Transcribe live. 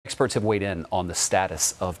experts have weighed in on the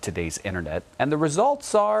status of today's internet, and the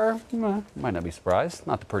results are, might not be surprised,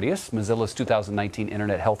 not the prettiest. Mozilla's 2019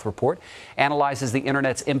 Internet Health Report analyzes the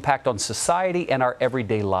internet's impact on society and our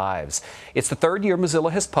everyday lives. It's the third year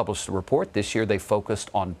Mozilla has published the report. This year they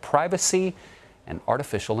focused on privacy and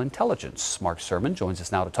artificial intelligence. Mark Surman joins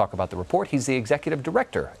us now to talk about the report. He's the executive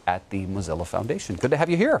director at the Mozilla Foundation. Good to have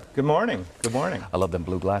you here. Good morning. Good morning. I love them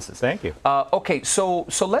blue glasses. Thank you. Okay, so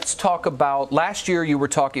let's talk about, last year you were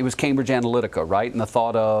talking, it was Cambridge Analytica, right? And the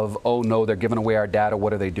thought of, oh no, they're giving away our data.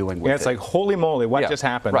 What are they doing with it? Yeah, it's like, holy moly, what just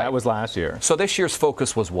happened? Right. That was last year. So this year's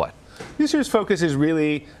focus was what? This year's focus is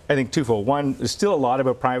really, I think, twofold. One, there's still a lot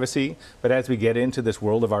about privacy, but as we get into this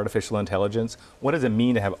world of artificial intelligence, what does it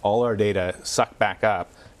mean to have all our data sucked back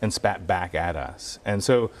up and spat back at us? And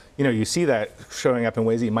so, you know, you see that showing up in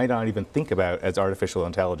ways that you might not even think about as artificial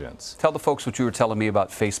intelligence. Tell the folks what you were telling me about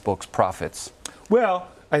Facebook's profits. Well,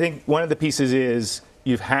 I think one of the pieces is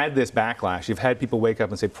you've had this backlash. You've had people wake up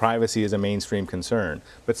and say privacy is a mainstream concern.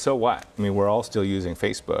 But so what? I mean, we're all still using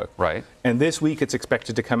Facebook. Right. And this week it's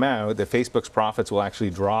expected to come out that Facebook's profits will actually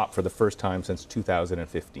drop for the first time since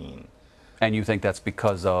 2015. And you think that's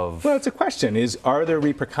because of? Well, it's a question. Are there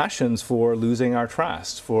repercussions for losing our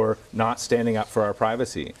trust, for not standing up for our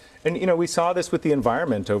privacy? And, you know, we saw this with the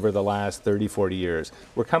environment over the last 30, 40 years,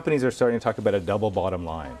 where companies are starting to talk about a double bottom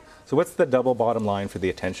line. So what's the double bottom line for the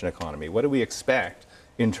attention economy? What do we expect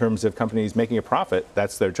in terms of companies making a profit?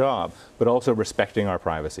 That's their job, but also respecting our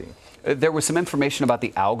privacy. There was some information about the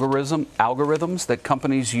algorithms that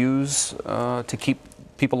companies use to keep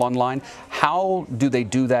people online. How do they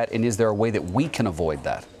do that, and is there a way that we can avoid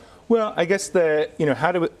that? Well, I guess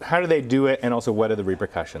how do they do it, and also what are the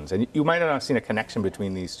repercussions? And you might not have seen a connection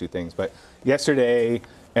between these two things, but yesterday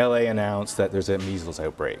LA announced that there's a measles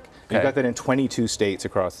outbreak. Okay. You've got that in 22 states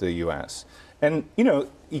across the US. And you know,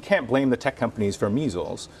 you can't blame the tech companies for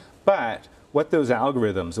measles, but what those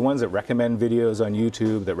algorithms, the ones that recommend videos on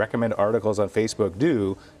YouTube, that recommend articles on Facebook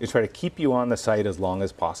do, is try to keep you on the site as long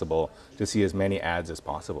as possible to see as many ads as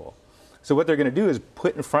possible. So what they're going to do is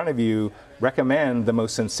put in front of you, recommend the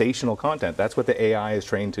most sensational content. That's what the AI is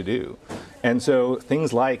trained to do. And so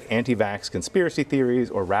things like anti-vax conspiracy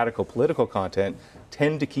theories or radical political content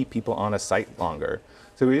tend to keep people on a site longer.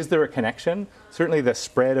 So is there a connection? Certainly the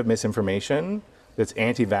spread of misinformation that's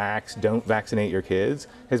anti-vax, don't vaccinate your kids,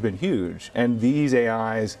 has been huge. And these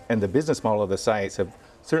AIs and the business model of the sites have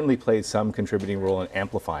certainly played some contributing role in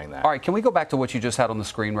amplifying that. All right, can we go back to what you just had on the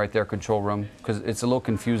screen right there, control room? Because it's a little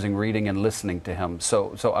confusing reading and listening to him.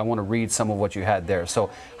 So I want to read some of what you had there.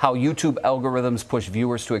 So how YouTube algorithms push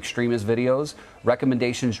viewers to extremist videos.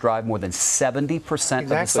 Recommendations drive more than 70% of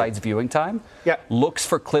the site's viewing time. Yeah. Looks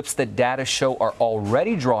for clips that data show are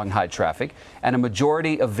already drawing high traffic. And a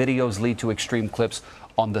majority of videos lead to extreme clips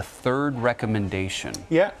on the third recommendation.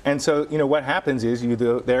 Yeah, and so, you know, what happens is you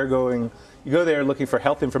go there looking for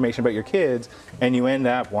health information about your kids, and you end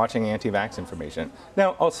up watching anti-vax information.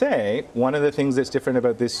 Now, I'll say, one of the things that's different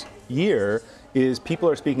about this year is people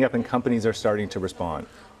are speaking up and companies are starting to respond.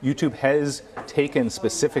 YouTube has taken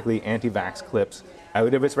specifically anti-vax clips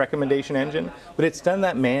out of its recommendation engine, but it's done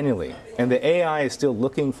that manually. And the AI is still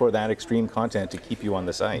looking for that extreme content to keep you on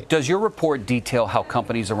the site. Does your report detail how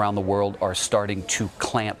companies around the world are starting to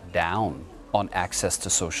clamp down on access to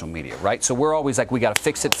social media, right? So we're always like, we got to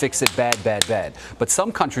fix it, bad, bad, bad. But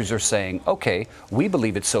some countries are saying, okay, we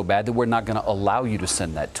believe it's so bad that we're not going to allow you to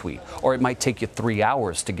send that tweet. Or it might take you 3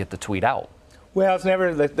 hours to get the tweet out. Well, it's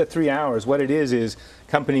never the 3 hours. What it is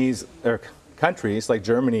companies or countries like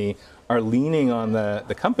Germany are leaning on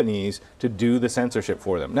the companies to do the censorship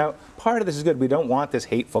for them. Now, part of this is good. We don't want this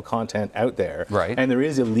hateful content out there. Right. And there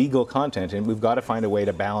is illegal content, and we've got to find a way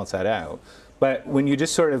to balance that out. But when you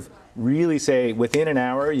just sort of really say, within an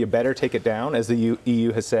hour, you better take it down, as the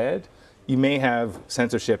EU has said, you may have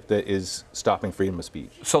censorship that is stopping freedom of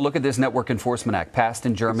speech. So look at this Network Enforcement Act, passed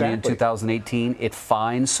in Germany in 2018. It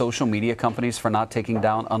fines social media companies for not taking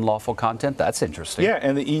down unlawful content. That's interesting. Yeah,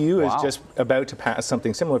 and the EU is just about to pass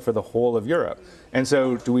something similar for the whole of Europe. And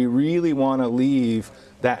so do we really want to leave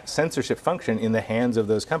that censorship function in the hands of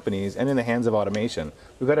those companies and in the hands of automation?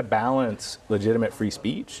 We've got to balance legitimate free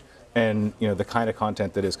speech and, you know, the kind of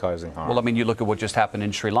content that is causing harm. Well, I mean, you look at what just happened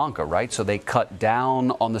in Sri Lanka, right? So they cut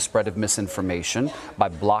down on the spread of misinformation by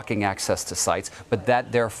blocking access to sites, but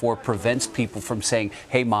that therefore prevents people from saying,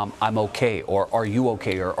 hey, Mom, I'm okay, or are you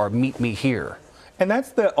okay, or meet me here. And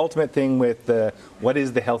that's the ultimate thing with what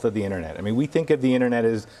is the health of the internet. I mean, we think of the internet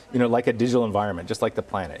as, you know, like a digital environment, just like the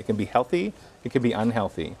planet. It can be healthy, it can be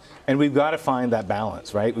unhealthy. And we've got to find that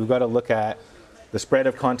balance, right? We've got to look at the spread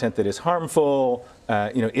of content that is harmful,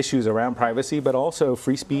 issues around privacy, but also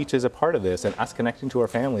free speech is a part of this, and us connecting to our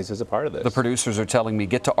families is a part of this. The producers are telling me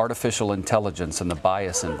get to artificial intelligence and the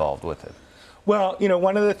bias involved with it. Well,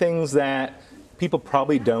 one of the things that people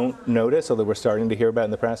probably don't notice, although we're starting to hear about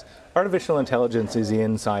in the press, artificial intelligence is the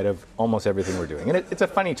inside of almost everything we're doing. And it's a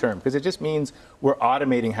funny term because it just means we're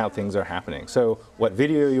automating how things are happening. So what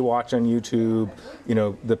video you watch on YouTube,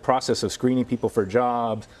 the process of screening people for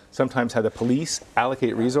jobs, sometimes how the police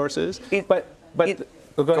allocate resources.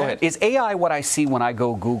 Go ahead. Is AI what I see when I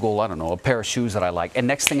go Google, I don't know, a pair of shoes that I like, and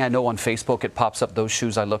next thing I know on Facebook it pops up those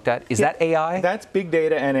shoes I looked at? Is that AI? That's big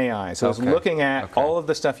data and AI. So it's looking at all of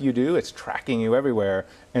the stuff you do, it's tracking you everywhere,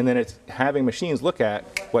 and then it's having machines look at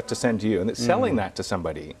what to send to you, and it's selling that to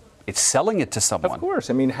somebody. It's selling it to someone. Of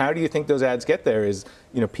course. I mean, how do you think those ads get there is,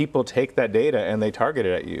 people take that data and they target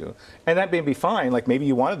it at you. And that may be fine. Like maybe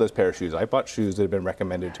you wanted those pair of shoes. I bought shoes that have been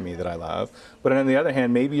recommended to me that I love. But on the other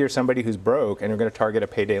hand, maybe you're somebody who's broke and you're going to target a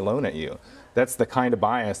payday loan at you. That's the kind of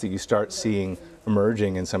bias that you start seeing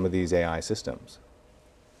emerging in some of these AI systems.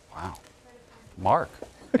 Wow. Mark,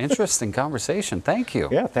 interesting conversation. Thank you.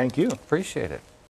 Yeah, thank you. Appreciate it.